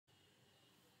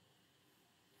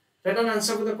Write an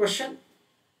answer for the question.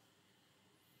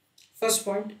 First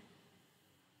point,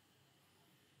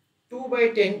 2 by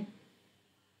 10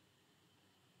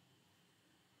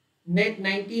 net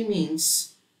 90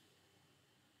 means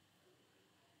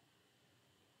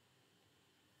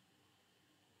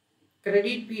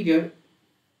credit period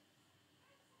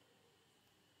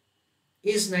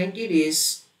is 90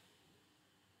 days,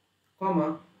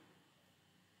 comma,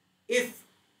 if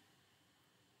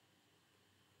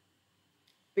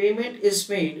payment is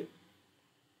made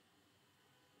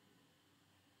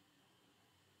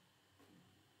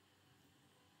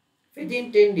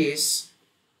within 10 days,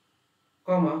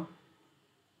 comma,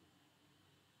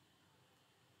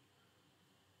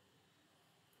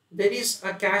 there is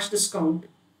a cash discount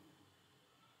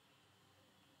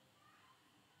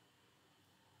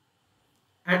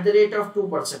at the rate of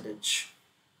 2%.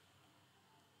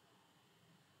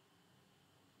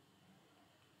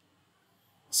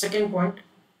 Second point,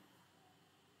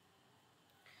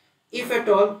 if at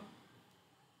all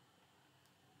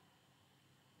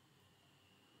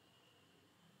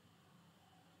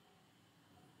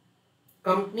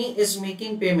company is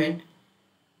making payment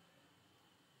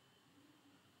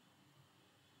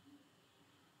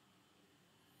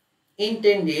in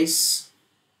 10 days,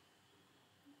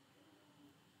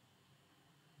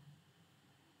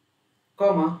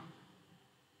 comma,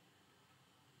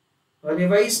 a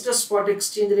revised spot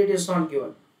exchange rate is not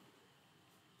given.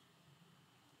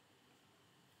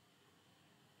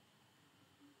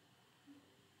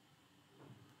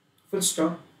 Full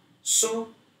stop. So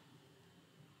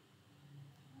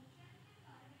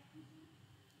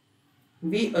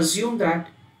we assume that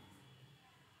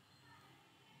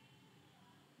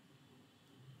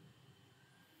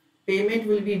payment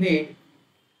will be made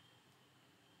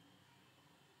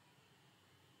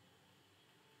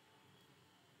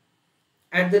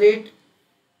at the rate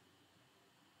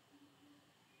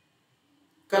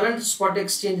current spot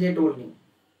exchange rate only.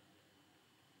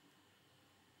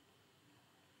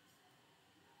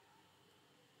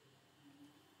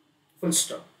 Full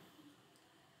stop.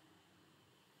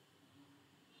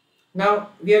 Now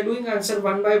we are doing answer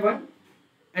one by one,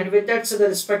 and with that, so the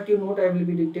respective note I will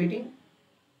be dictating.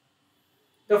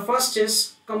 The first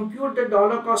is compute the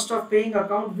dollar cost of paying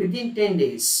account within 10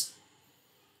 days.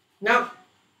 Now,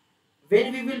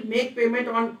 when we will make payment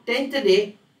on 10th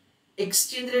day,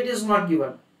 exchange rate is not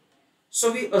given.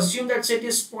 So we assume that it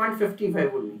is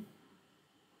 0.55 only.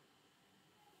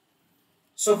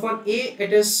 So for A,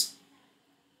 it is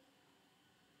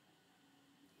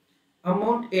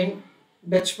amount in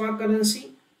benchmark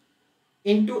currency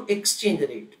into exchange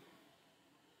rate.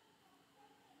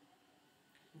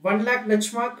 1 lakh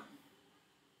benchmark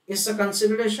is the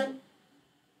consideration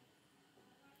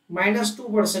minus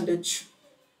 2%.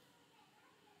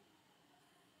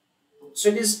 So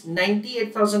it is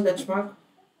 98,000 benchmark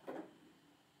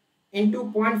into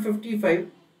 0.55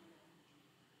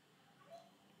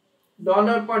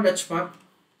 dollar per benchmark.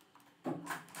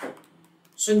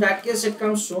 So in that case, it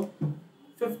comes to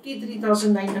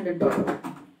 $53,900.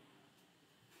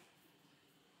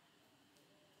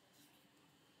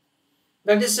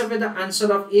 That is the way the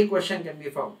answer of A question can be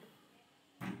found.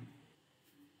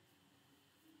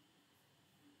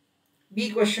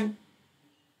 B question.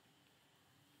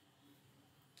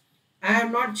 I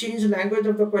have not changed the language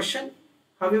of the question.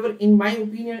 However, in my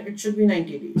opinion, it should be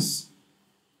 90 days.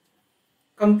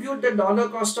 Compute the dollar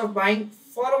cost of buying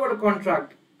forward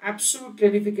contract. Absolute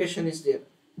clarification is there.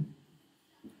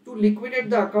 To liquidate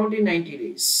the account in 90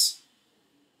 days.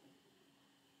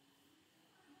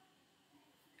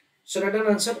 So write an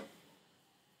answer.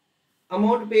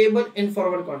 Amount payable in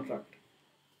forward contract.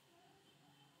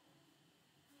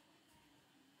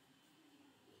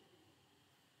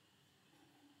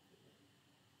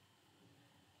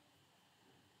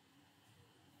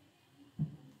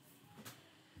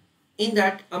 In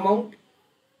that amount,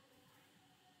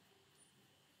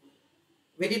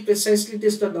 very precisely it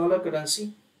is the dollar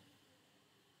currency.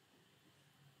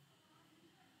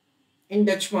 In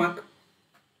Dutch mark,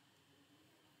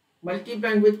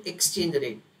 multiplying with exchange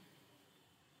rate.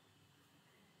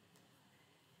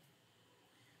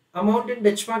 Amount in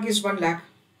Dutch mark is 1 lakh.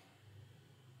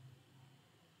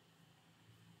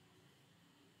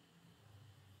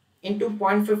 Into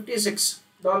 $0.56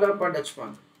 per Dutch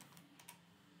mark.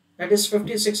 That is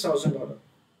 $56,000.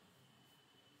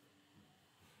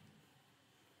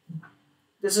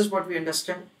 This is what we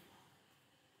understand.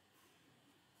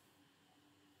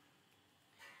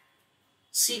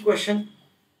 C question,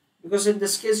 because in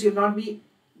this case you will not be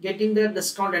getting the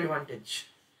discount advantage.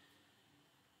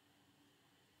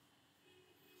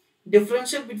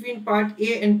 Differential between part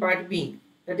A and part B,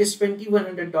 that is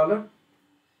 $2,100,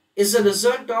 is a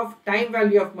result of time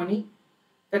value of money,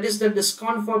 that is the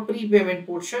discount for prepayment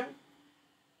portion,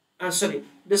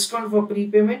 discount for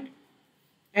prepayment,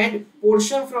 and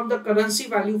portion from the currency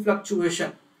value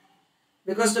fluctuation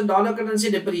because the dollar currency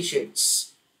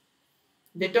depreciates.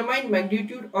 Determine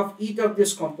magnitude of each of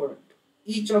these component.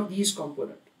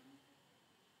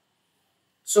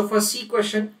 So for C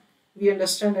question, we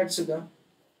understand that's the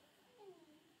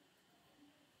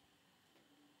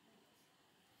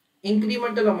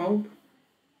incremental amount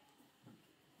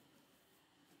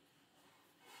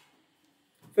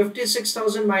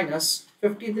 56,000 minus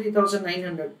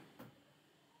 53,900.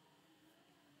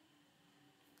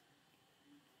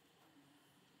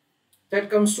 That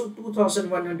comes to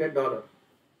 $2,100.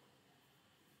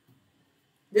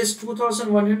 This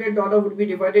 $2,100 would be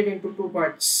divided into two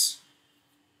parts.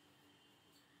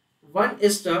 One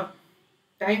is the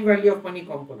time value of money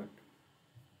component.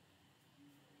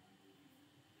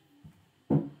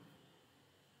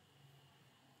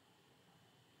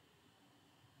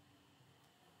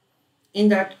 In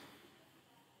that,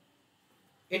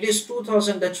 it is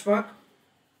 2,000 Dutch mark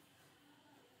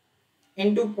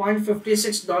into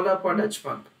 $0.56 per Dutch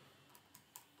mark.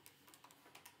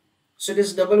 So it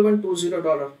is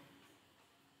 $1120.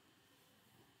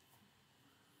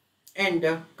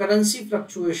 And currency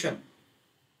fluctuation.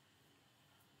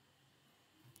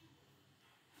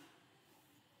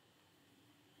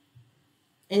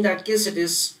 In that case, it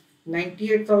is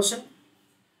 98,000.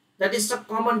 That is the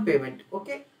common payment.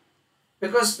 Okay.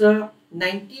 Because the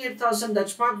 98,000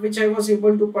 Dutch mark which I was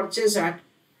able to purchase at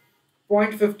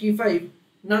 0.55,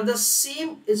 now the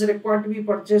same is required to be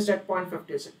purchased at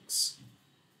 0.56.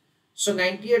 So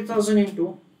 98,000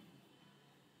 into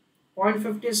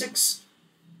 0.56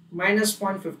 minus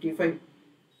 0.55.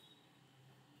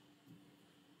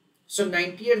 So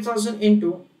 98,000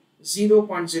 into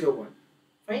 0.01.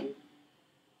 Fine.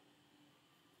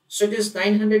 So it is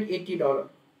 $980.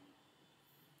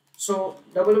 So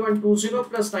 1120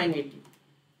 plus 980,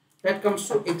 that comes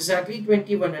to exactly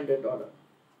 $2,100.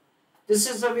 This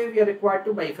is the way we are required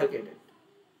to bifurcate it.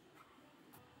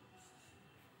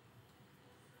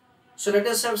 So let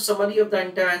us have summary of the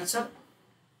entire answer.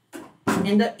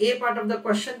 In the A part of the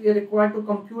question, we are required to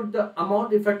compute the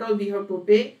amount if at all we have to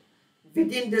pay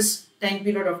within this time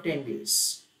period of 10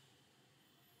 days.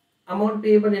 Amount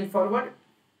payable in forward.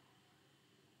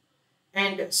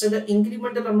 And so the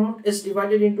incremental amount is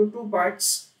divided into two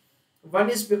parts. One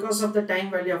is because of the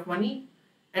time value of money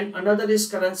and another is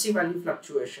currency value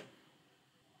fluctuation.